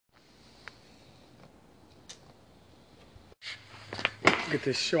Get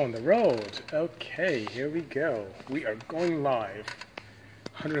this show on the road. Okay, here we go. We are going live.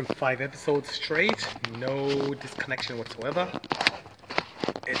 105 episodes straight, no disconnection whatsoever.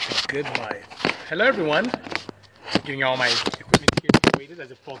 It's a good life. Hello, everyone. Getting all my equipment here situated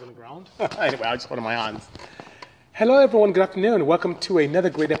as it falls on the ground. Anyway, I'll just hold it in my hands. Hello, everyone. Good afternoon. Welcome to another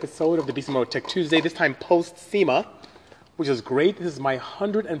great episode of the BC Motor Tech Tuesday. This time post SEMA, which is great. This is my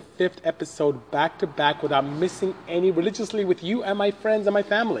 105th episode back to back without missing any, religiously with you and my friends and my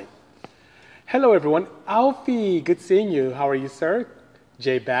family. Hello, everyone. Alfie, good seeing you. How are you, sir?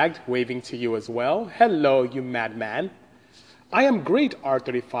 Jay Bagged, waving to you as well. Hello, you madman. I am great,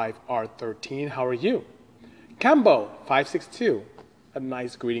 R35, R13. How are you? Cambo, 562. A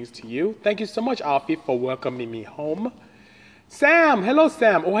nice greetings to you. Thank you so much, Alfie, for welcoming me home. Sam, hello,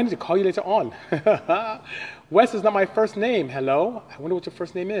 Sam. Oh, I need to call you later on. Wes is not my first name. Hello. I wonder what your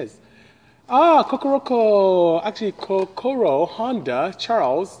first name is. Ah, Kokoroko. Actually, Kokoro, Honda,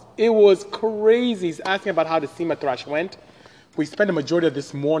 Charles. It was crazy. He's asking about how the SEMA Thrash went. We spent the majority of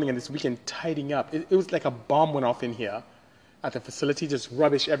this morning and this weekend tidying up. It was like a bomb went off in here at the facility, just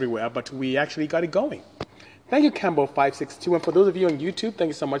rubbish everywhere, but we actually got it going. Thank you, Campbell562. And for those of you on YouTube, thank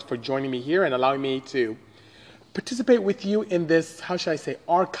you so much for joining me here and allowing me to participate with you in this, how should I say,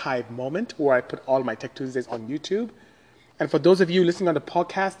 archive moment where I put all my Tech Tuesdays on YouTube. And for those of you listening on the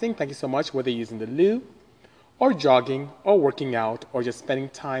podcasting, thank you so much, whether you're using the loo or jogging or working out or just spending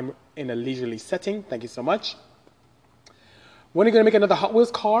time in a leisurely setting. Thank you so much. When are you going to make another Hot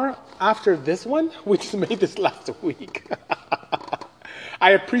Wheels car after this one? We just made this last week.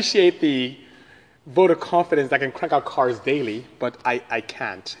 I appreciate the vote of confidence that I can crank out cars daily, but I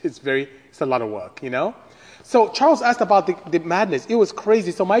can't. It's a lot of work, you know? So Charles asked about the madness. It was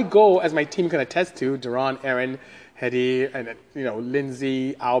crazy. So my goal, as my team can attest to, Duran, Aaron, Hedy, and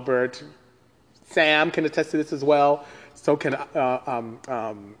Lindsay, Albert, Sam can attest to this as well. So can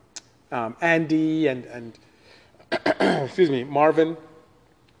Andy and excuse me, Marvin.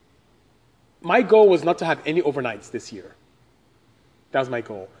 My goal was not to have any overnights this year. That was my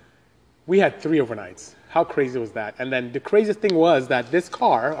goal. We had 3 overnights. How crazy was that? And then the craziest thing was that this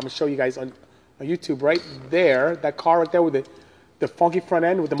car, I'm going to show you guys on YouTube right there, that car right there with the funky front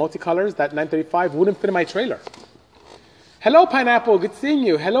end with the multicolors, that 935 wouldn't fit in my trailer. Hello, Pineapple. Good seeing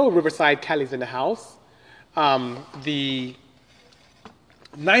you. Hello, Riverside. Callie's in the house. The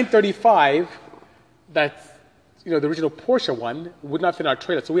 935, that's the original Porsche one, would not fit in our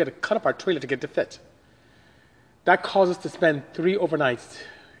trailer, so we had to cut up our trailer to get it to fit. That caused us to spend 3 overnights.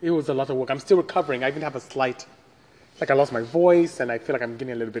 It was a lot of work. I'm still recovering. I even have a slight, I lost my voice, and I feel like I'm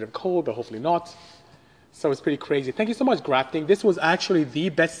getting a little bit of cold, but hopefully not. So it's pretty crazy. Thank you so much, Grafting. This was actually the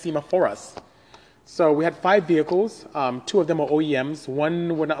best SEMA for us. So we had 5 vehicles. 2 of them are OEMs.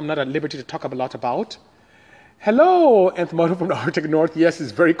 One I'm not at liberty to talk a lot about. Hello, Anthmoto from the Arctic North. Yes,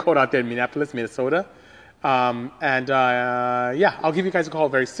 it's very cold out there in Minneapolis, Minnesota. Yeah, I'll give you guys a call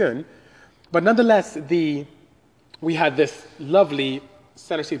very soon. But nonetheless, we had this lovely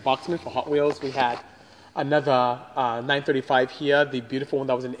center seat Boxman for Hot Wheels. We had another 935 here, the beautiful one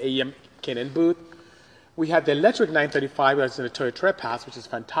that was in the AEM K&N booth. We had the electric 935 that was in the Toyota Trepass, which is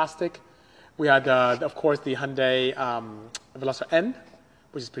fantastic. We had, of course, the Hyundai Veloster N,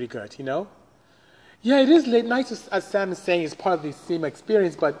 which is pretty good, Yeah, it is late nights, as Sam is saying, it's part of the SEMA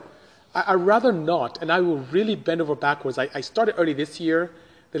experience, but I'd rather not, and I will really bend over backwards. I started early this year.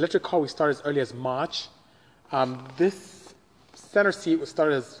 The electric car we started as early as March. This center seat was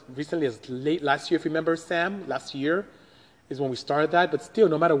started as recently as late last year, if you remember, Sam. Last year is when we started that, but still,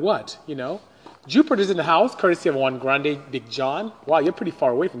 no matter what, Jupiter's in the house, courtesy of Juan Grande, Big John. Wow, you're pretty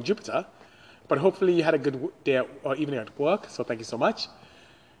far away from Jupiter, but hopefully you had a good day or evening at work, so thank you so much.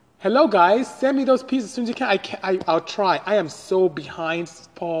 Hello, guys. Send me those pieces as soon as you can. I'll try. I am so behind,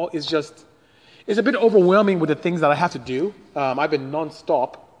 Paul. It's a bit overwhelming with the things that I have to do. I've been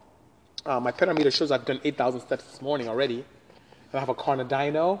non-stop. My pedometer shows I've done 8,000 steps this morning already. I have a car and a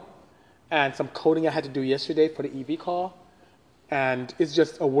dyno and some coding I had to do yesterday for the EV car. And it's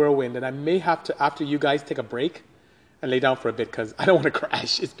just a whirlwind. And I may have to, after you guys, take a break and lay down for a bit because I don't want to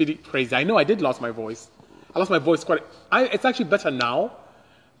crash. It's pretty crazy. I know I did lose my voice. I lost my voice it's actually better now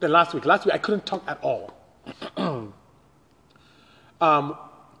than last week. Last week I couldn't talk at all.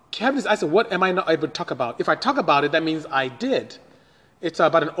 Kevin is asking, what am I not able to talk about? If I talk about it, that means I did. It's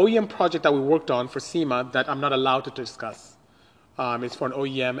about an OEM project that we worked on for SEMA that I'm not allowed to discuss. It's for an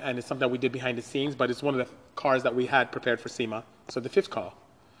OEM, and it's something that we did behind the scenes, but it's one of the cars that we had prepared for SEMA. So the 5th car.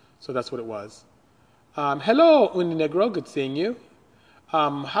 So that's what it was. Hello, Uninegro. Good seeing you.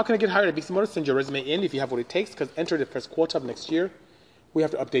 How can I get hired at BC Motors? Send your resume in if you have what it takes, because enter the first quarter of next year. We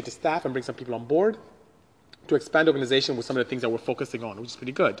have to update the staff and bring some people on board. to expand the organization with some of the things that we're focusing on, which is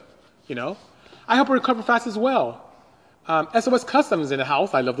pretty good, you know. I hope we recover fast as well. SOS Customs in the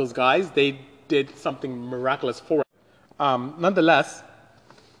house, I love those guys. They did something miraculous for it. Nonetheless,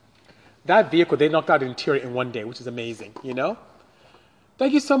 that vehicle, they knocked out the interior in one day, which is amazing, you know.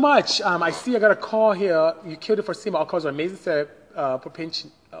 Thank you so much. I see I got a call here. You killed it for SEMA. All cars are amazing. Said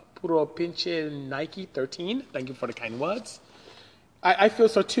Puro Pinche Nike 13. Thank you for the kind words. I feel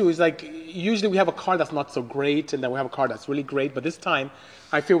so too. It's like usually we have a car that's not so great, and then we have a car that's really great. But this time,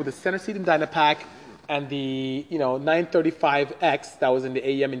 I feel with the center seat in Dynapack and the 935X that was in the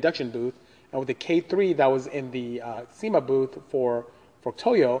AEM induction booth, and with the K3 that was in the SEMA booth for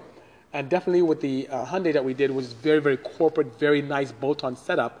Toyo, and definitely with the Hyundai that we did, was very, very corporate, very nice bolt-on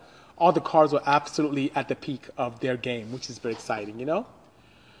setup. All the cars were absolutely at the peak of their game, which is very exciting, you know?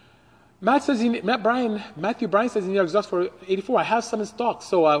 Matthew Bryan says you need exhaust for 84. I have some in stock,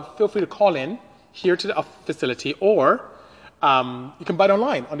 so feel free to call in here to the facility, or you can buy it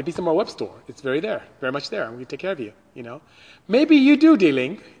online on the BCMR web store. It's very much there. I'm going to take care of you, you know? Maybe you do,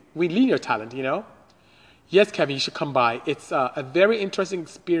 D-Link. We lean your talent, you know? Yes, Kevin, you should come by. It's a very interesting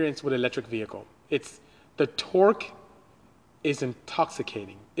experience with an electric vehicle. The torque is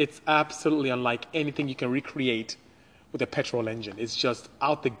intoxicating. It's absolutely unlike anything you can recreate with a petrol engine. It's just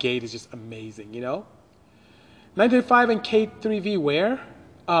out the gate is just amazing, you know? 935 and K3V where?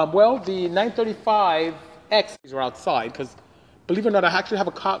 Well, the 935X are outside because, believe it or not, I actually have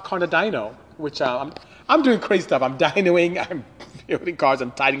a car in the dyno, which I'm doing crazy stuff. I'm dynoing, I'm building cars,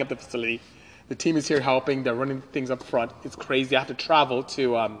 I'm tidying up the facility. The team is here helping. They're running things up front. It's crazy. I have to travel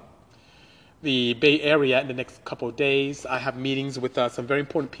to the Bay Area in the next couple of days. I have meetings with some very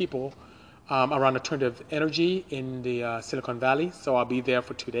important people around alternative energy in the Silicon Valley. So I'll be there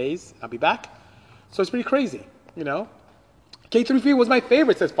for 2 days. I'll be back. So it's pretty crazy, you know. K3V was my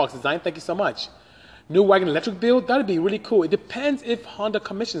favorite, says Fox Design. Thank you so much. New wagon electric build, that'd be really cool. It depends if Honda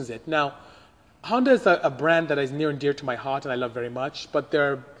commissions it. Now, Honda is a brand that is near and dear to my heart and I love very much, but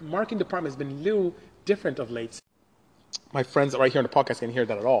their marketing department has been a little different of late. My friends right here on the podcast can't hear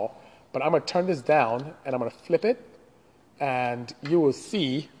that at all, but I'm going to turn this down and I'm going to flip it, and you will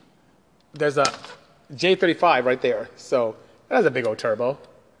see there's a J35 right there. So that has a big old turbo.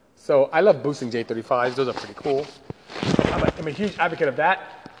 So I love boosting J35s. Those are pretty cool. I'm a huge advocate of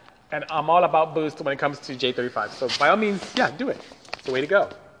that, and I'm all about boost when it comes to J35. So by all means, yeah, do it. It's the way to go.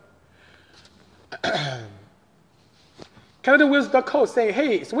 CanadaWheels.co saying,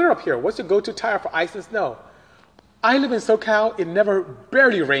 hey, it's winter up here. What's your go-to tire for ice and snow? I live in SoCal. It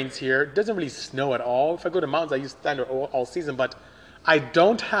barely rains here. It doesn't really snow at all. If I go to mountains, I use standard all season, but I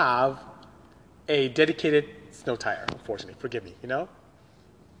don't have a dedicated snow tire, unfortunately. Forgive me, you know?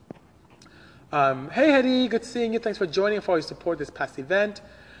 Hey, Hetty, good seeing you. Thanks for joining and for your support this past event.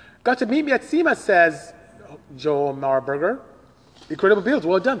 Got to meet me at SEMA, says Joel Marburger. Incredible builds,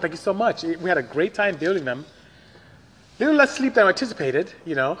 well done. Thank you so much. We had a great time building them. A little less sleep than I anticipated,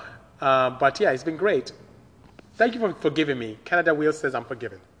 you know, but yeah, it's been great. Thank you for forgiving me. Canada Wheel says I'm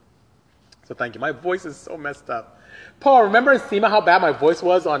forgiven. So thank you. My voice is so messed up. Paul, remember in SEMA how bad my voice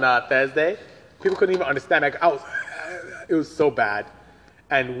was on Thursday? People couldn't even understand. It was so bad.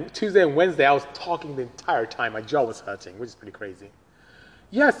 And Tuesday and Wednesday, I was talking the entire time. My jaw was hurting, which is pretty crazy.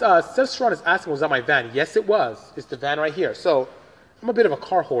 Yes, Seth Strawn is asking, was that my van? Yes, it was. It's the van right here. So I'm a bit of a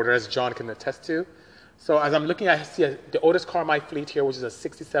car hoarder, as John can attest to. So as I'm looking, I see the oldest car in my fleet here, which is a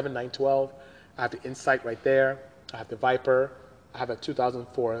 67 912. I have the Insight right there. I have the Viper. I have a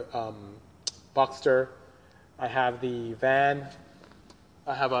 2004 Boxster. I have the van.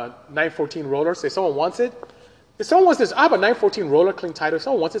 I have a 914 roller. So if someone wants it, if someone wants this, I have a 914 roller clean title. If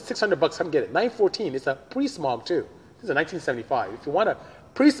someone wants it, $600, come get it. 914, it's a pre-smog too. This is a 1975. If you want a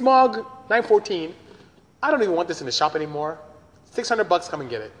pre-smog 914, I don't even want this in the shop anymore. $600, come and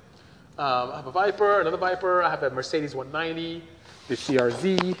get it. I have a Viper, another Viper. I have a Mercedes 190, the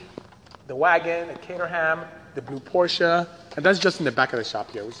CRZ, the wagon, a Caterham, the blue Porsche, and that's just in the back of the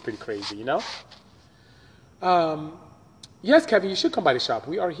shop here, which is pretty crazy, you know? Yes, Kevin, you should come by the shop.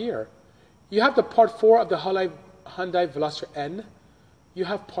 We are here. You have the part 4 of the Hyundai Veloster N. You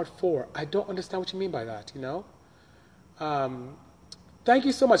have part 4. I don't understand what you mean by that, you know? Thank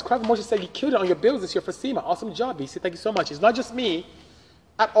you so much. Craft Motion said you killed it on your builds this year for SEMA. Awesome job, BC. Thank you so much. It's not just me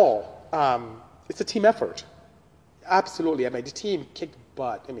at all. It's a team effort. Absolutely. I mean, the team kicked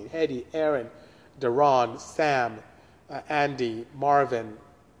butt. I mean, Hedy, Aaron, Deron, Sam, Andy, Marvin,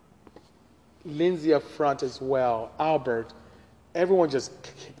 Lindsay up front as well, Albert. Everyone just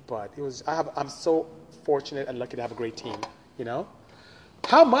kicked butt. I'm so fortunate and lucky to have a great team, you know?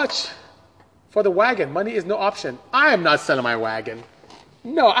 How much for the wagon? Money is no option. I am not selling my wagon.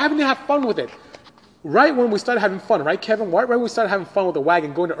 No, I haven't had fun with it. Right when we started having fun, right, Kevin? Right when we started having fun with the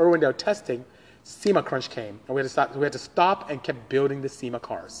wagon, going to Irwindale testing, SEMA crunch came, and we had to stop and kept building the SEMA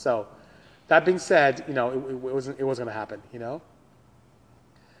cars. So, that being said, it wasn't going to happen. Yeah,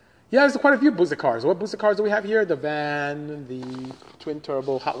 there's quite a few booster cars. What booster cars do we have here? The van, the twin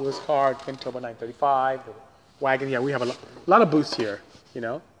turbo Hot Wheels car, twin turbo 935, the wagon. Yeah, we have a lot of boosts here.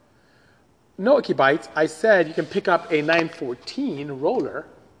 No Icky I said you can pick up a 914 roller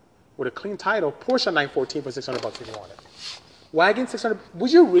with a clean title, Porsche 914 for $600 if you want it. Wagon 600.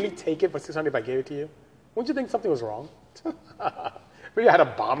 Would you really take it for 600 if I gave it to you? Wouldn't you think something was wrong? Maybe I had a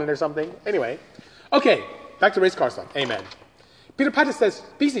bomb in it or something. Anyway, okay, back to race car stuff. Amen. Peter Patrick says,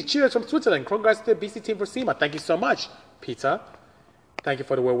 BC, cheers from Switzerland. Congrats to the BC team for SEMA. Thank you so much, Peter. Thank you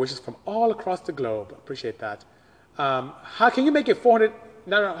for the well wishes from all across the globe. Appreciate that. How can you make a 400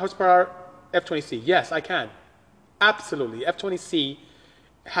 horsepower F20C? Yes, I can. Absolutely. F20C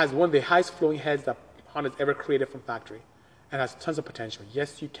has one of the highest flowing heads that Honda's ever created from factory and has tons of potential.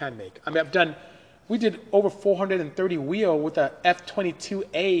 Yes, you can make. I mean, we did over 430 wheel with a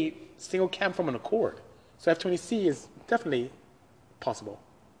F22A single cam from an Accord. So F20C is definitely possible.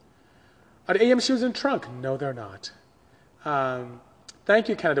 Are the AM shoes in the trunk? No, they're not. Thank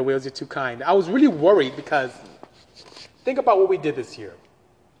you, Canada Wheels. You're too kind. I was really worried because think about what we did this year.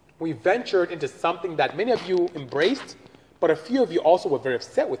 We ventured into something that many of you embraced, but a few of you also were very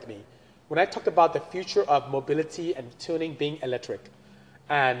upset with me when I talked about the future of mobility and tuning being electric.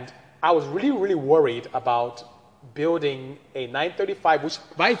 And I was really, really worried about building a 935, which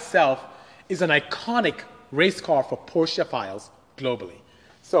by itself is an iconic race car for Porsche files globally.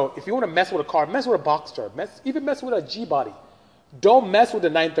 So if you want to mess with a car, mess with a Boxster, even mess with a G-body. Don't mess with the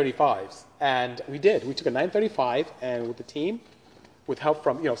 935s. And we did. We took a 935 and with the team, with help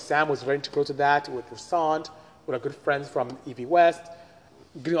from, Sam was very integral to that, with Rassant, with our good friends from EV West.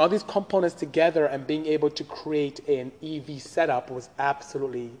 Getting all these components together and being able to create an EV setup was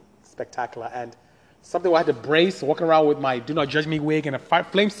absolutely spectacular. And something I had to brace, walking around with my Do Not Judge Me wig and a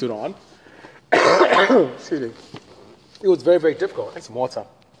flame suit on. Excuse me. It was very, very difficult. Thanks some water.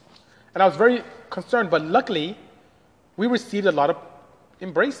 And I was very concerned, but luckily, we received a lot of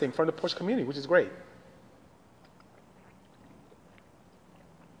embracing from the Porsche community, which is great.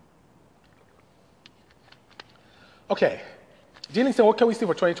 Okay, Dealing said, what can we see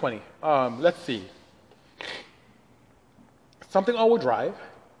for 2020? Let's see. Something all-wheel drive.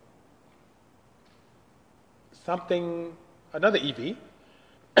 Another EV.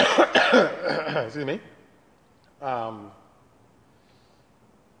 Excuse me.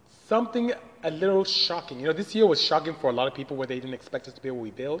 Something a little shocking. This year was shocking for a lot of people where they didn't expect us to be what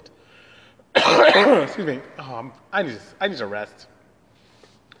we built. Excuse me. I need to rest.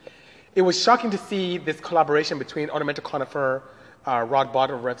 It was shocking to see this collaboration between Ornamental Conifer, Rod Bott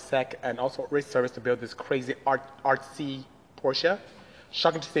of RevSec, and also Race Service to build this crazy artsy Porsche.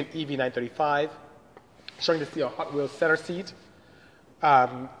 Shocking to see an EV935. Shocking to see a Hot Wheels center seat.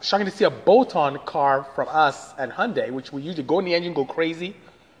 Shocking to see a bolt-on car from us and Hyundai, which we usually go in the engine, go crazy,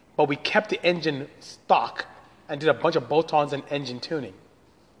 but we kept the engine stock and did a bunch of bolt-ons and engine tuning,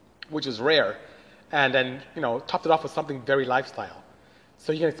 which is rare. And then, topped it off with something very lifestyle.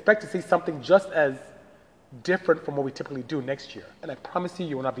 So you can expect to see something just as different from what we typically do next year. And I promise you,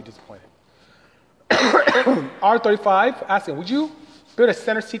 you will not be disappointed. R35 asking, would you build a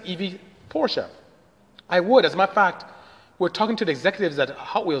center seat EV Porsche? I would. As a matter of fact, we're talking to the executives at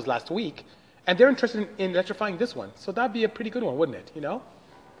Hot Wheels last week, and they're interested in electrifying this one. So that'd be a pretty good one, wouldn't it?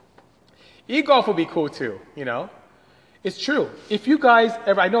 E-Golf would be cool too, It's true. If you guys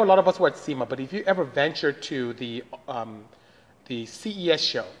ever, I know a lot of us were at SEMA, but if you ever venture to the CES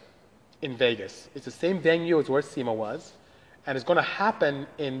show in Vegas, it's the same venue as where SEMA was, and it's going to happen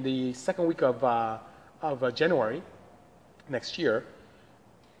in the second week of January next year.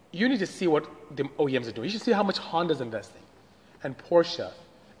 You need to see what the OEMs are doing. You should see how much Honda's investing, and Porsche,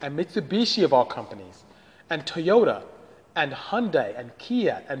 and Mitsubishi of all companies, and Toyota, and Hyundai, and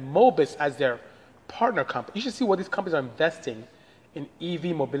Kia, and Mobis as their partner company. You should see what these companies are investing in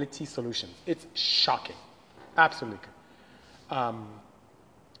EV mobility solutions. It's shocking. Absolutely.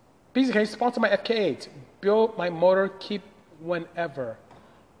 BZ, can you sponsor my FK8? Build my motor, keep whenever.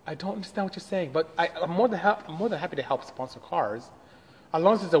 I don't understand what you're saying, but I'm more than happy to help sponsor cars. As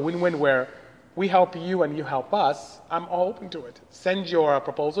long as it's a win-win where we help you and you help us, I'm all open to it. Send your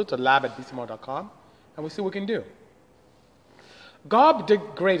proposal to lab@bcmotor.com, and we'll see what we can do. Gob Did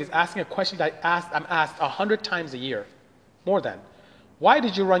Great is asking a question that I'm asked 100 times a year, more than. Why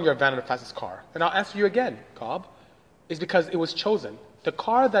did you run your van on the fastest car? And I'll answer you again, Gob. It's because it was chosen. The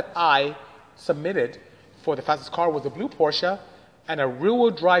car that I submitted for the fastest car was the blue Porsche, and a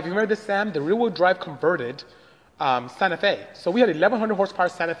rear-wheel drive. You remember this, Sam? The rear-wheel drive converted Santa Fe. So we had 1,100 horsepower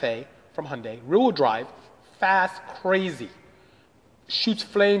Santa Fe from Hyundai, rear-wheel drive, fast, crazy, shoots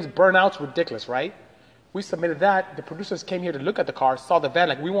flames, burnouts, ridiculous, right? We submitted that. The producers came here to look at the car, saw the van,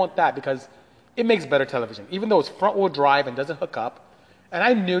 like, we want that because it makes better television, even though it's front-wheel drive and doesn't hook up. And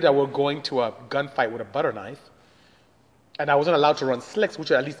I knew that we're going to a gunfight with a butter knife, and I wasn't allowed to run slicks, which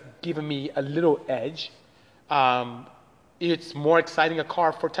would at least given me a little edge. It's more exciting a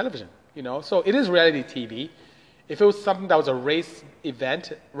car for television, you know? So it is reality TV. If it was something that was a race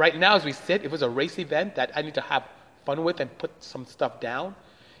event, right now as we sit, if it was a race event that I need to have fun with and put some stuff down,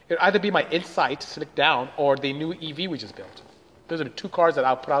 it would either be my Insight slick down or the new EV we just built. Those are the two cars that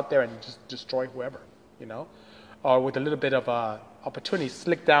I'll put out there and just destroy whoever, you know? Or with a little bit of opportunity,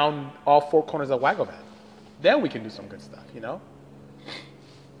 slick down all four corners of Wagovan. Then we can do some good stuff, you know?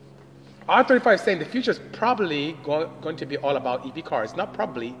 R35 is saying the future is probably going to be all about EV cars. Not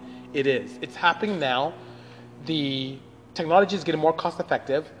probably, it is. It's happening now. The technology is getting more cost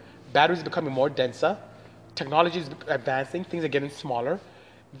effective. Batteries are becoming more denser. Technology is advancing. Things are getting smaller.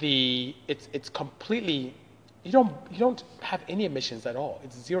 It's completely, you don't have any emissions at all.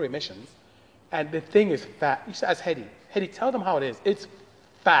 It's zero emissions. And the thing is fast. You should ask Hedy, tell them how it is. It's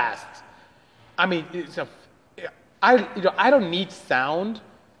fast. I mean, I don't need sound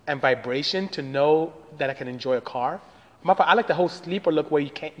and vibration to know that I can enjoy a car. I like the whole sleeper look where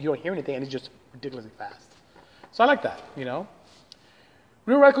you don't hear anything and it's just ridiculously fast. So I like that, you know.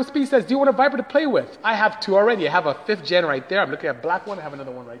 Real Radical Speed says, do you want a Viper to play with? I have two already. I have a 5th gen right there. I'm looking at a black one. I have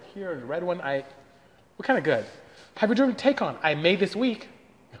another one right here, and a red one. We're kind of good. Have you driven Taycan? I may this week.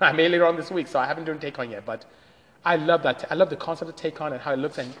 I may later on this week, so I haven't driven Taycan yet. But I love that. I love the concept of Taycan and how it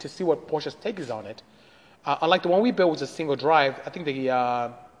looks, and to see what Porsche's take is on it. Unlike the one we built, which is a single drive, I think the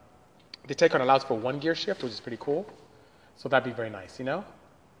Taycan allows for 1-gear shift, which is pretty cool. So that'd be very nice, you know?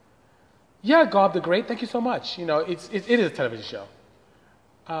 Yeah, Gob the Great, thank you so much. You know, it is a television show.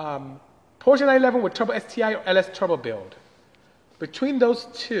 Porsche 911 with Turbo STI or LS Turbo build. Between those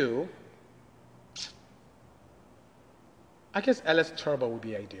two, I guess LS Turbo would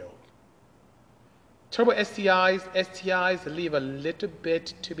be ideal. Turbo STIs leave a little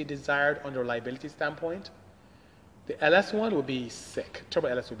bit to be desired on the reliability standpoint. The LS one would be sick. Turbo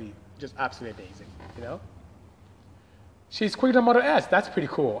LS would be just absolutely amazing, you know? She's quicker than Model S. That's pretty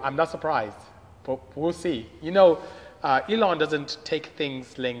cool. I'm not surprised, but we'll see. You know, Elon doesn't take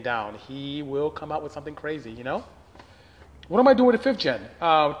things laying down. He will come out with something crazy, you know? What am I doing with the 5th gen?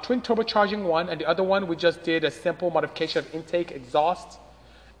 Twin turbocharging one, and the other one we just did a simple modification of intake, exhaust,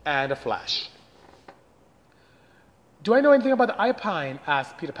 and a flash. Do I know anything about the Alpine?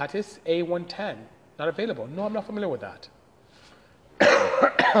 Asked Peter Pattis. A110. Not available. No, I'm not familiar with that.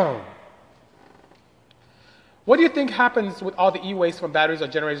 What do you think happens with all the e-waste from batteries or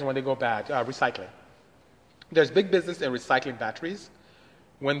generators when they go bad? Recycling. There's big business in recycling batteries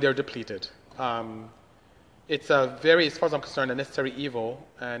when they're depleted. It's a very, as far as I'm concerned, a necessary evil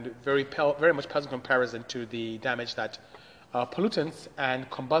and very much pales in comparison to the damage that pollutants and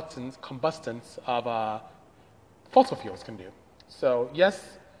combustants of fossil fuels can do. So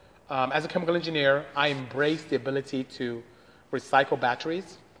yes, as a chemical engineer, I embrace the ability to recycle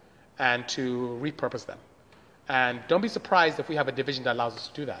batteries and to repurpose them. And don't be surprised if we have a division that allows us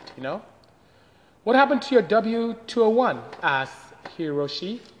to do that, you know? What happened to your W201? Asked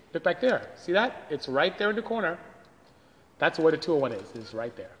Hiroshi. Look back there. See that? It's right there in the corner. That's where the 201 is. It's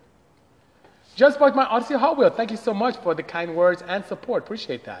right there. Just bought my Odyssey Hot Wheel. Thank you so much for the kind words and support.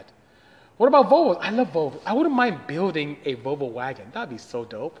 Appreciate that. What about Volvo? I love Volvo. I wouldn't mind building a Volvo wagon. That'd be so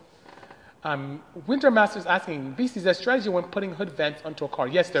dope. Wintermaster is asking, VC, is there a strategy when putting hood vents onto a car?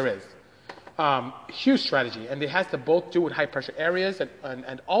 Yes, there is. Huge strategy. And it has to both do with high pressure areas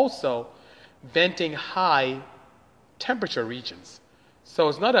and also venting high temperature regions. So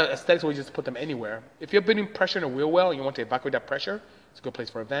it's not a aesthetics where you just put them anywhere. If you're building pressure in a wheel well and you want to evacuate that pressure, it's a good place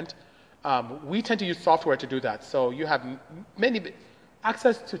for a vent. We tend to use software to do that. So you have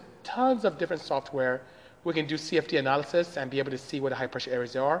access to tons of different software. We can do CFD analysis and be able to see where the high pressure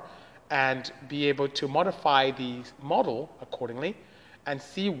areas are and be able to modify the model accordingly and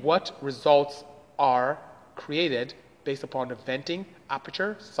see what results are created based upon the venting,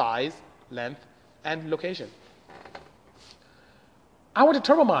 aperture, size, length, and location. I want to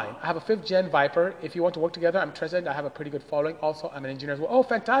turbo mine. I have a 5th gen Viper. If you want to work together, I'm interested. I have a pretty good following. Also, I'm an engineer as well. Oh,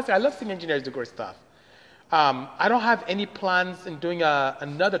 fantastic. I love seeing engineers do great stuff. I don't have any plans in doing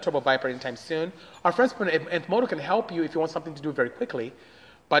another turbo Viper anytime soon. Our friends from Nthmoto can help you if you want something to do very quickly.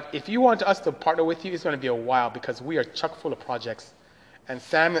 But if you want us to partner with you, it's going to be a while because we are chock full of projects. And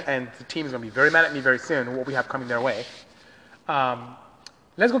Sam and the team is going to be very mad at me very soon what we have coming their way.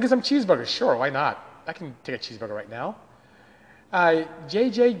 Let's go get some cheeseburgers. Sure, why not? I can take a cheeseburger right now.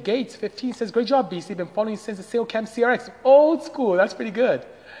 JJ Gates 15 says, great job, BC. Been following you since the SailCam CRX. Old school. That's pretty good.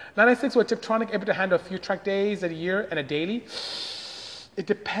 96 with Tiptronic able to handle a few track days a year and a daily. It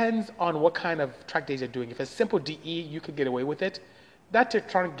depends on what kind of track days you're doing. If it's simple DE, you could get away with it. That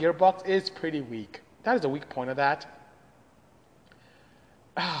Tiptronic gearbox is pretty weak. That is a weak point of that.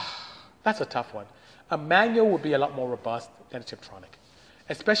 That's a tough one. A manual would be a lot more robust than a Tiptronic.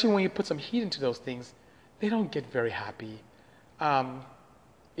 Especially when you put some heat into those things, they don't get very happy.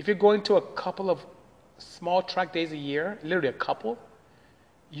 If you're going to a couple of small track days a year, literally a couple,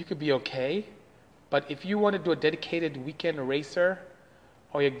 you could be okay. But if you want to do a dedicated weekend racer,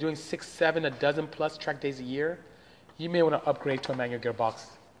 or you're doing 6, 7, a dozen plus track days a year, you may want to upgrade to a manual gearbox.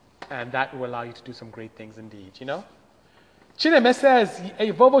 And that will allow you to do some great things indeed, you know? Chineme says,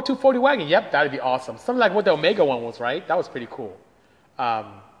 a Volvo 240 wagon. Yep, that'd be awesome. Something like what the Omega one was, right? That was pretty cool. I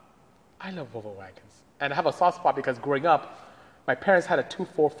love Volvo wagons. And I have a soft spot because growing up, my parents had a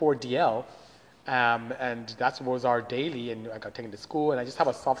 244 DL. And that was our daily, and I got taken to school, and I just have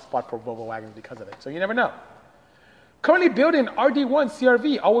a soft spot for Volvo wagons because of it. So you never know. Currently building RD1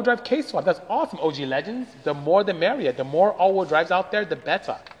 CRV all-wheel drive K-swap. That's awesome, OG Legends. The more the merrier. The more all-wheel drives out there, the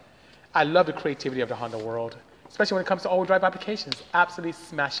better. I love the creativity of the Honda world, especially when it comes to all-wheel drive applications. Absolutely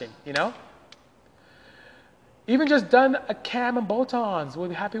smashing, you know? Even just done a cam and bolt-ons. We'll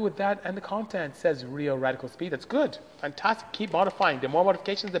be happy with that and the content, says Rio Radical Speed. That's good. Fantastic. Keep modifying. The more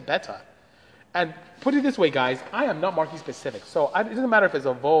modifications, the better. And put it this way, guys. I am not marquee specific. So it doesn't matter if it's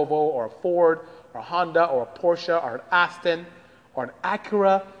a Volvo or a Ford or a Honda or a Porsche or an Aston or an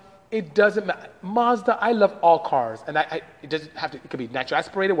Acura. It doesn't matter. Mazda, I love all cars. And it doesn't have to, it could be natural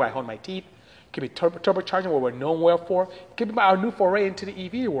aspirated where I hone my teeth. It could be turbocharging where we're known well for. It could be our new foray into the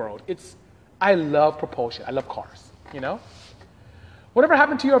EV world. I love propulsion. I love cars, you know? Whatever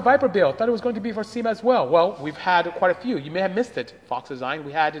happened to your Viper build? Thought it was going to be for SEMA as well. Well, we've had quite a few. You may have missed it, Fox Design.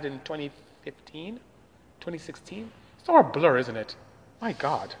 We had it in 2015, 2016. It's all a blur, isn't it? My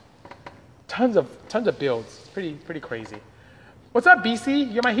God. Tons of builds. It's pretty crazy. What's up,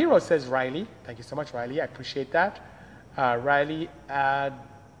 BC? You're my hero, says Riley. Thank you so much, Riley. I appreciate that. Riley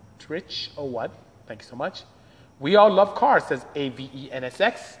Adrich01. Thank you so much. We all love cars, says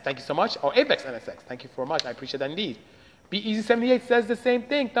AVENSX. Thank you so much. Or Apex NSX. Thank you very much. I appreciate that indeed. BEZ78 says the same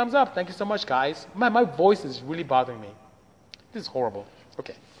thing. Thumbs up. Thank you so much, guys. My voice is really bothering me. This is horrible.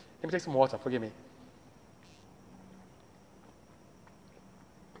 Okay. Let me take some water. Forgive me.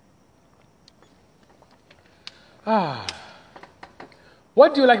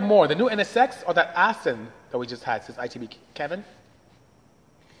 What do you like more, the new NSX or that Aston that we just had, says ITB Kevin?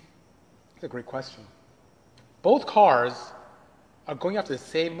 That's a great question. Both cars are going after the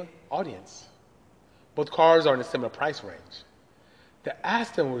same audience. Both cars are in a similar price range. The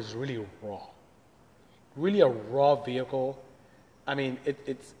Aston was really raw. Really a raw vehicle. I mean,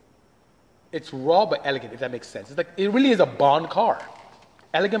 it's raw but elegant, if that makes sense. It's like, it really is a Bond car.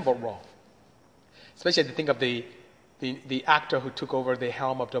 Elegant but raw. Especially as you think of the actor who took over the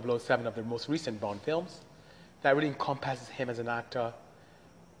helm of 007 of the most recent Bond films. That really encompasses him as an actor.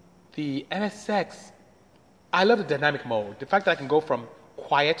 The NSX, I love the dynamic mode. The fact that I can go from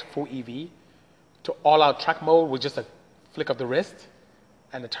quiet full EV to all-out track mode with just a flick of the wrist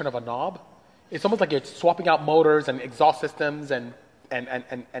and the turn of a knob. It's almost like you're swapping out motors and exhaust systems and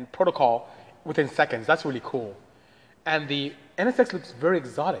protocol within seconds. That's really cool. And the NSX looks very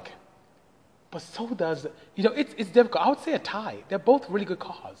exotic. But so does, you know, it's difficult. I would say a tie. They're both really good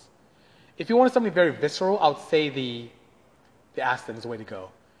cars. If you wanted something very visceral, I would say the Aston is the way to go.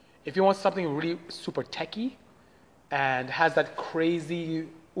 If you want something really super techy and has that crazy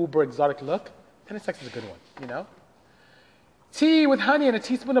uber exotic look, NSX is a good one, you know? Tea with honey and a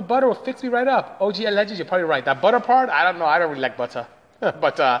teaspoon of butter will fix me right up. OG Legends, you're probably right. That butter part, I don't know. I don't really like butter.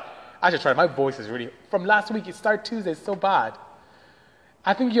 But I should try it. My voice is really, from last week, it started Tuesday, it's so bad.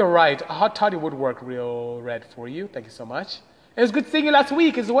 I think you're right. A hot toddy would work real red for you. Thank you so much. It was good seeing you last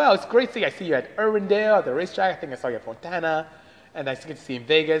week as well. It's great seeing you. I see you at Irwindale, at the racetrack. I think I saw you at Fontana. And I get to see you in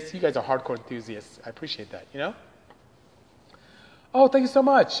Vegas. You guys are hardcore enthusiasts. I appreciate that, you know? Oh, thank you so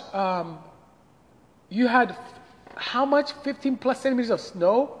much. You had how much? 15 plus centimeters of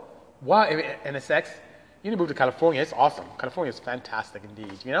snow? Wow, NSX. You need to move to California. It's awesome. California is fantastic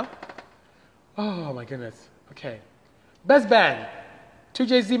indeed, you know? Oh, my goodness. Okay. Best band.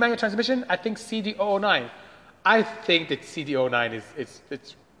 2JZ manual transmission. I think CD009. I think that CD009 is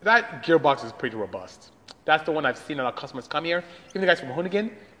that gearbox is pretty robust. That's the one I've seen a lot of customers come here. Even the guys from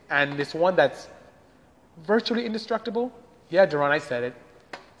Hoonigan. And this one that's virtually indestructible. Yeah, Duran, I said it.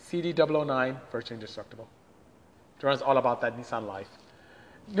 CD009, virtually indestructible. Duran's all about that Nissan life.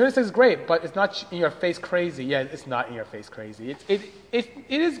 Notice is great, but it's not in your face crazy. Yeah, it's not in your face crazy. It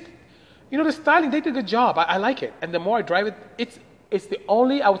is, the styling, they did a good job. I like it. And the more I drive it, it's the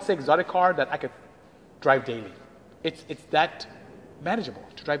only, I would say, exotic car that I could drive daily. It's that manageable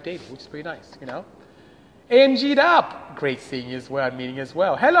to drive daily, which is pretty nice, AMG'd up. Great seeing you as well, meeting you as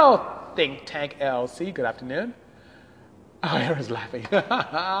well. Hello, Think Tank LC. Good afternoon. Oh, Aaron's laughing.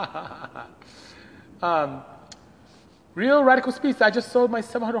 Real Radical Speeds. I just sold my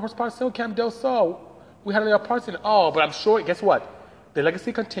 700 horsepower Silcam Del Sol. We had a little parts in it. Oh, but I'm sure, guess what? The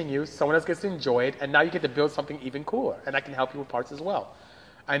legacy continues. Someone else gets to enjoy it. And now you get to build something even cooler. And I can help you with parts as well.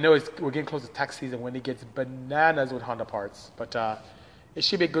 I know we're getting close to tax season when it gets bananas with Honda parts. But it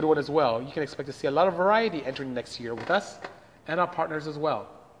should be a good one as well. You can expect to see a lot of variety entering next year with us and our partners as well.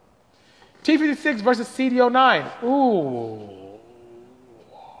 T56 versus CD09. Ooh.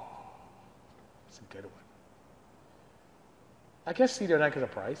 It's a good one. I guess CD09 because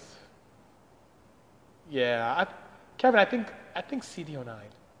of price. Yeah, Kevin, I think CD09.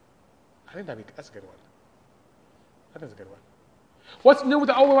 I think that's a good one. I think that's a good one. What's new with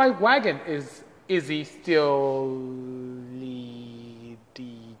the all-wheel wagon? Is he still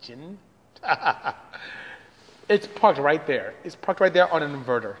leading? It's parked right there. It's parked right there on an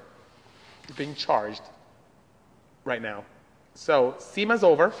inverter. It's being charged right now. So SEMA's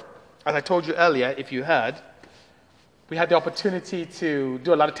over. As I told you earlier, if you heard, we had the opportunity to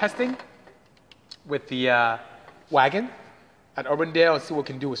do a lot of testing with the wagon at Urbandale and see what we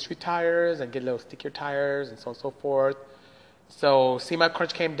can do with street tires and get little stickier tires and so on and so forth. So SEMA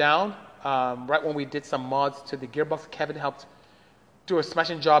crunch came down right when we did some mods to the gearbox. Kevin helped do a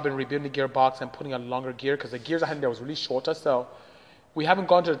smashing job in rebuilding the gearbox and putting on longer gear because the gears I had in there was really shorter. So we haven't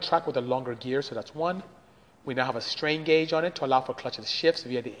gone to the track with a longer gear, so that's one. We now have a strain gauge on it to allow for clutches shifts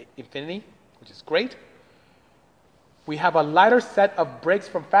via the Infinity, which is great. We have a lighter set of brakes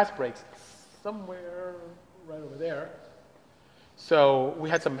from Fast Brakes somewhere right over there. So we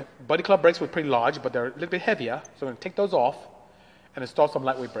had some Buddy Club brakes, were pretty large, but they're a little bit heavier. So we're going to take those off and install some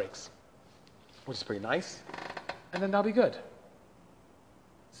lightweight brakes, which is pretty nice. And then that'll be good.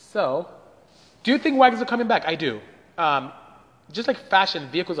 So, do you think wagons are coming back? I do. Just like fashion,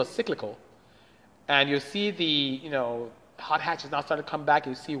 vehicles are cyclical. And you see the, hot hatches now starting to come back.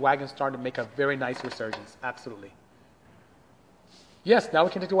 You see wagons starting to make a very nice resurgence. Absolutely. Yes, now we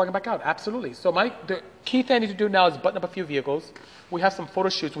can take the wagon back out. Absolutely. So the key thing I need to do now is button up a few vehicles. We have some photo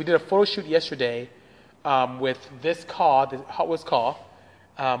shoots. We did a photo shoot yesterday with this car, the Hot Wheels car,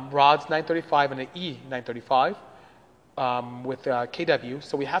 Rod's 935 and an E935 with KW.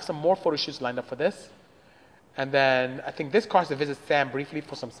 So we have some more photo shoots lined up for this. And then I think this car has to visit Sam briefly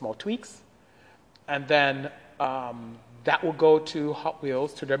for some small tweaks. And then that will go to Hot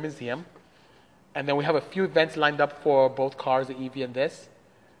Wheels, to their museum. And then we have a few events lined up for both cars, the EV and this.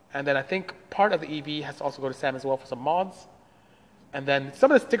 And then I think part of the EV has to also go to Sam as well for some mods. And then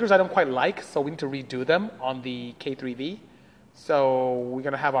some of the stickers I don't quite like, so we need to redo them on the K3V. So we're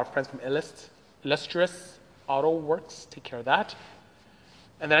going to have our friends from Illustrious Auto Works take care of that.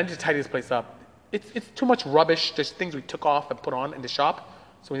 And then I need to tidy this place up. It's too much rubbish. There's things we took off and put on in the shop.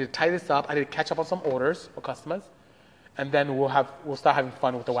 So we need to tidy this up. I need to catch up on some orders for customers. And then we'll start having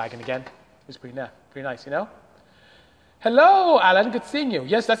fun with the wagon again. It's pretty nice, Hello, Alan. Good seeing you.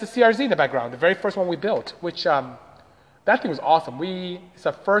 Yes, that's the CRZ in the background, the very first one we built, which that thing was awesome. It's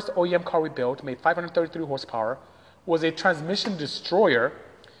the first OEM car we built, made 533 horsepower, was a transmission destroyer.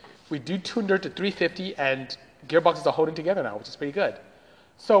 We tuned her to 350, and gearboxes are holding together now, which is pretty good.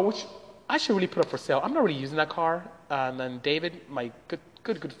 So, which I should really put up for sale. I'm not really using that car, and then David, my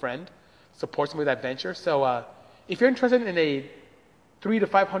good friend, supports me with that venture. So, if you're interested in a 300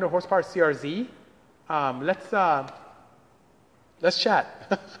 to 500 horsepower CRZ, let's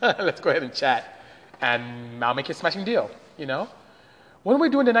chat. Let's go ahead and chat, and I'll make you a smashing deal. When are we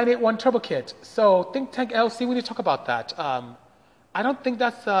doing the 981 Turbo Kit? So Think Tank LC, we need to talk about that. I don't think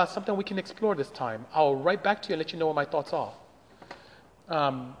that's something we can explore this time. I'll write back to you and let you know what my thoughts are.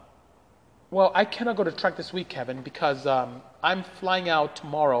 Well, I cannot go to track this week, Kevin, because I'm flying out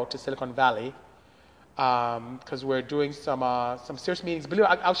tomorrow to Silicon Valley. Because we're doing some serious meetings. Believe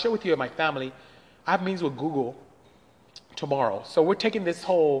me, I'll share with you and my family. I have meetings with Google tomorrow. So we're taking this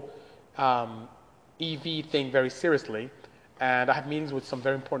whole EV thing very seriously. And I have meetings with some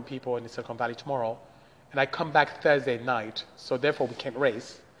very important people in the Silicon Valley tomorrow. And I come back Thursday night. So therefore, we can't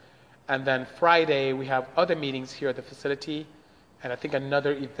race. And then Friday, we have other meetings here at the facility. And I think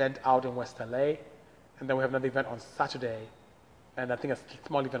another event out in West LA. And then we have another event on Saturday. And I think a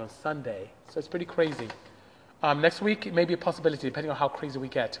small event on Sunday. So it's pretty crazy. Next week, it may be a possibility, depending on how crazy we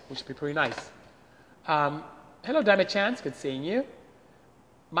get, which would be pretty nice. Hello, Diamond Chance. Good seeing you.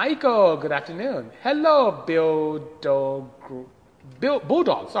 Michael, good afternoon. Hello,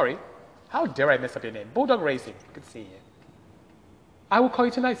 Bulldog, sorry. How dare I mess up your name? Bulldog Racing. Good seeing you. I will call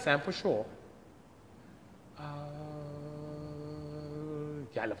you tonight, Sam, for sure.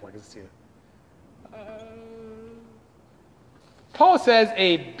 Yeah, I love wagons too. Paul says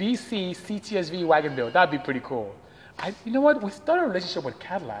a BC CTSV wagon build. That'd be pretty cool. You know what? We started a relationship with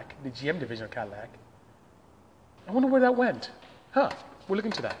Cadillac, the GM division of Cadillac. I wonder where that went. Huh. We'll look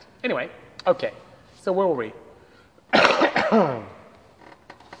into that. Anyway, okay. So where were we?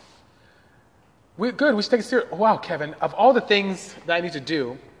 We're good. We should take it serious. Wow, Kevin. Of all the things that I need to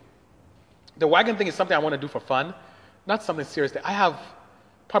do, the wagon thing is something I want to do for fun, not something serious. I have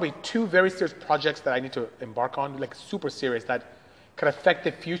probably 2 very serious projects that I need to embark on, like super serious, that could affect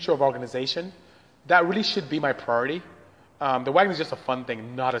the future of our organization. That really should be my priority. The wagon is just a fun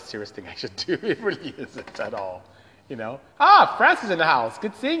thing, not a serious thing I should do. It really isn't at all. You know? Francis in the house.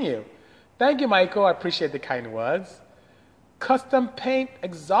 Good seeing you. Thank you, Michael. I appreciate the kind words. Custom Paint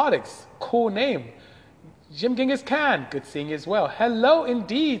Exotics. Cool name. Jim Genghis Khan. Good seeing you as well. Hello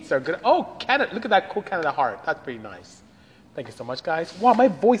indeed, sir. Good. Oh, Canada. Look at that cool Canada heart. That's pretty nice. Thank you so much, guys. Wow, my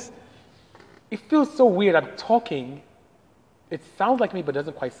voice, it feels so weird. I'm talking. It sounds like me, but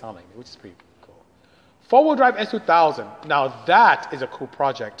doesn't quite sound like me, which is pretty cool. 4-wheel drive S2000. Now that is a cool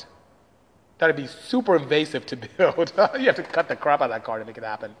project. That'd be super invasive to build. You have to cut the crap out of that car to make it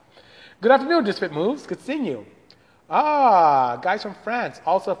happen. Good afternoon, Disfit Moves. Good seeing you. Guys from France,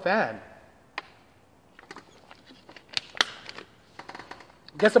 also a fan.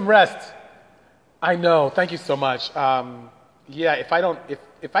 Get some rest. I know. Thank you so much. Yeah,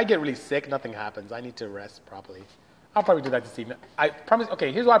 if I get really sick, nothing happens. I need to rest properly. I'll probably do that this evening. I promise.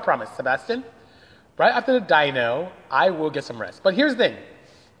 Okay, here's what I promise, Sebastian. Right after the dyno, I will get some rest. But here's the thing.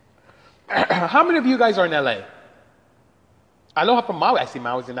 How many of you guys are in LA? Aloha from Maui. I see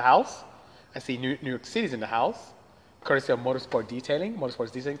Maui's in the house. I see New York City's in the house. Courtesy of Motorsport Detailing.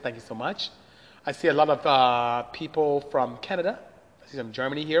 Thank you so much. I see a lot of people from Canada. I see some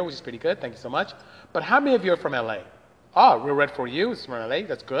Germany here, which is pretty good. Thank you so much. But how many of you are from LA? Real Red for you. It's from LA.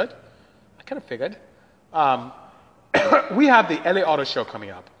 That's good. I kind of figured. We have the LA Auto Show coming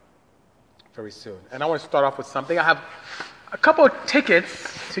up very soon. And I want to start off with something. I have a couple of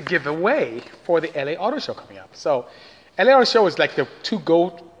tickets to give away for the LA Auto Show coming up. So LA Auto Show is like the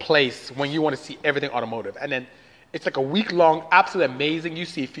to-go place when you want to see everything automotive. And then it's like a week-long, absolutely amazing. You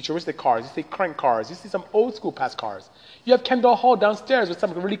see futuristic cars, you see crank cars, you see some old-school past cars. You have Kendall Hall downstairs with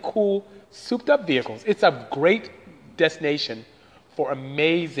some really cool, souped-up vehicles. It's a great destination for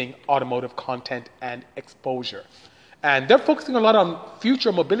amazing automotive content and exposure. And they're focusing a lot on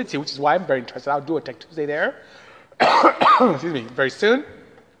future mobility, which is why I'm very interested. I'll do a Tech Tuesday there. Excuse me, very soon.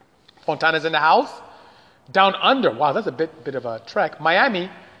 Fontana's in the house. Down under, wow, that's a bit of a trek. Miami,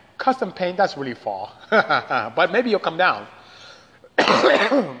 custom paint, that's really far. But maybe you'll come down.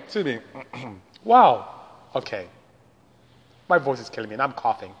 Excuse me. Wow, okay. My voice is killing me and I'm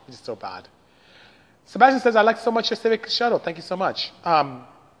coughing, which is so bad. Sebastian says, I like so much your Civic Shuttle. Thank you so much.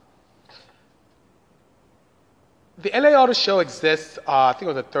 The LA Auto Show exists, I think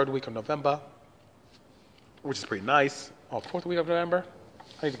it was the 3rd week of November, which is pretty nice. 4th week of November.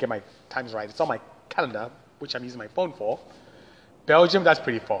 I need to get my times right. It's on my calendar, which I'm using my phone for. Belgium, that's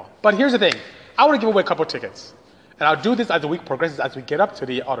pretty far. But here's the thing. I want to give away a couple of tickets. And I'll do this as the week progresses, as we get up to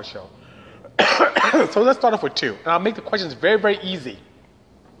the auto show. So let's start off with 2. And I'll make the questions very, very easy.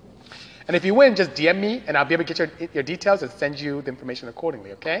 And if you win, just DM me, and I'll be able to get your details and send you the information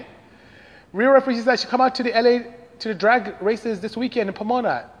accordingly, okay? Real Refugees that should come out to the LA, to the drag races this weekend in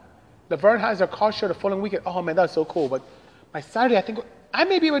Pomona. Laverne has their car show the following weekend. Oh man, that's so cool. But by Saturday, I think I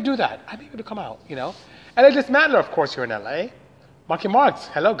may be able to do that. I may be able to come out, you know. LA Dismantler, of course, you're in LA. Marky Marks,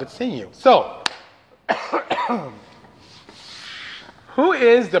 hello, good seeing you. So, who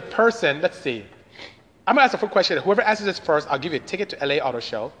is the person, let's see. I'm going to ask a full question. Whoever answers this first, I'll give you a ticket to LA Auto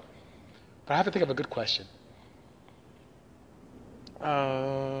Show. But I have to think of a good question.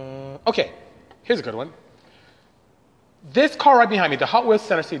 Okay, here's a good one. This car right behind me, the Hot Wheels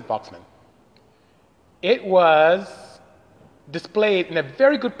center seat Boxman, it was displayed in a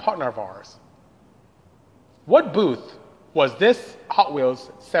very good partner of ours. What booth was this Hot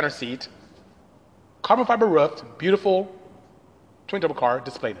Wheels center seat, carbon fiber roofed, beautiful twin turbo car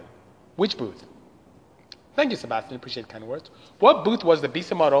displayed in? Which booth? Thank you, Sebastian. Appreciate the kind words. What booth was the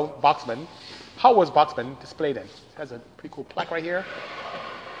Bisimoto Boxman, Hot Wheels Boxman displayed in? It has a pretty cool plaque right here.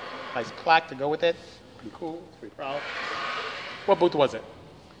 Nice plaque to go with it. Pretty cool. Pretty proud. What booth was it?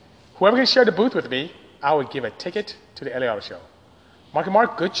 Whoever can share the booth with me, I would give a ticket to the LA Auto Show. Mark and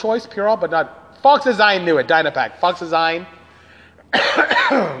Mark, good choice, Purell, but not Fox Design knew it. Dynapack. Fox Design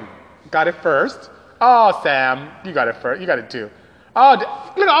got it first. Oh, Sam, you got it first. You got it too.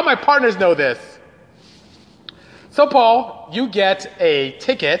 Oh, look, all my partners know this. So, Paul, you get a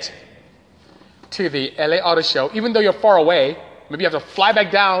ticket to the LA Auto Show, even though you're far away. Maybe you have to fly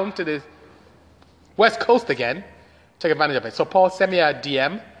back down to the West Coast again. Take advantage of it. So, Paul, send me a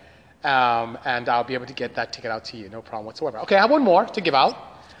DM, and I'll be able to get that ticket out to you. No problem whatsoever. Okay, I have one more to give out.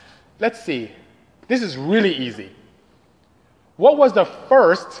 Let's see. This is really easy. What was the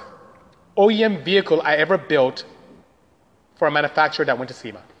first OEM vehicle I ever built for a manufacturer that went to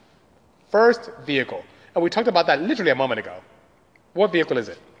SEMA? First vehicle. And we talked about that literally a moment ago. What vehicle is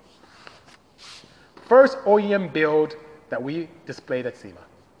it? First OEM build that we displayed at SEMA.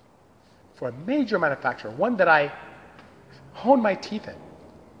 For a major manufacturer, one that I honed my teeth in.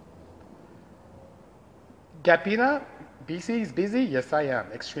 Gapina, BC is busy? Yes, I am,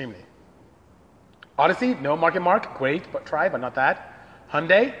 extremely. Odyssey, no. Market Mark, great, but try, but not that.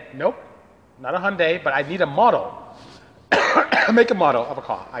 Hyundai, nope, not a Hyundai, but I need a model. Make a model of a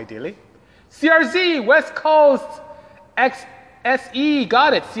car, ideally. CRZ, West Coast, XSE,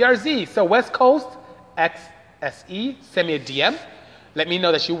 got it, CRZ. So West Coast, XSE, send me a DM. Let me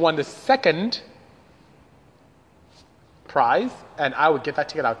know that you won the second prize, and I would get that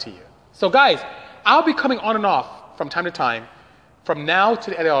ticket out to you. So guys, I'll be coming on and off from time to time, from now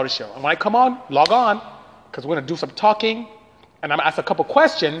to the LA Auto Show. And when I come on, log on, because we're going to do some talking, and I'm going to ask a couple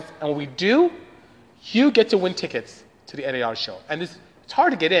questions, and when we do, you get to win tickets to the LA Auto Show. And it's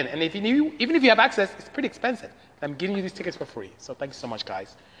hard to get in, and even if you have access, it's pretty expensive. I'm giving you these tickets for free, so thank you so much,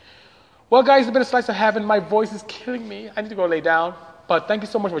 guys. Well, guys, it's been a slice of heaven. My voice is killing me. I need to go lay down. But thank you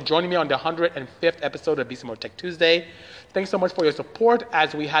so much for joining me on the 105th episode of BC Motor Tech Tuesday. Thanks so much for your support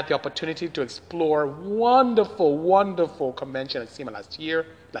as we had the opportunity to explore wonderful, wonderful convention at SEMA last year.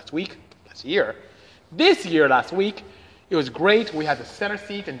 This year, last week. It was great. We had the center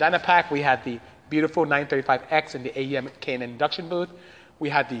seat in Dynapack. We had the beautiful 935X in the AEM K&N induction booth. We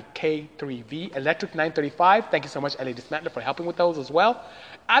had the K3V electric 935. Thank you so much, LA Dismantler, for helping with those as well.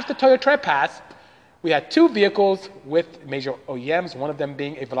 At the Toyota Tread Pass, we had two vehicles with major OEMs, one of them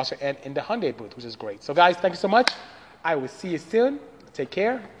being a Veloster N in the Hyundai booth, which is great. So guys, thank you so much. I will see you soon. Take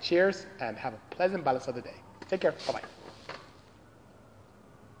care, cheers, and have a pleasant balance of the day. Take care. Bye-bye.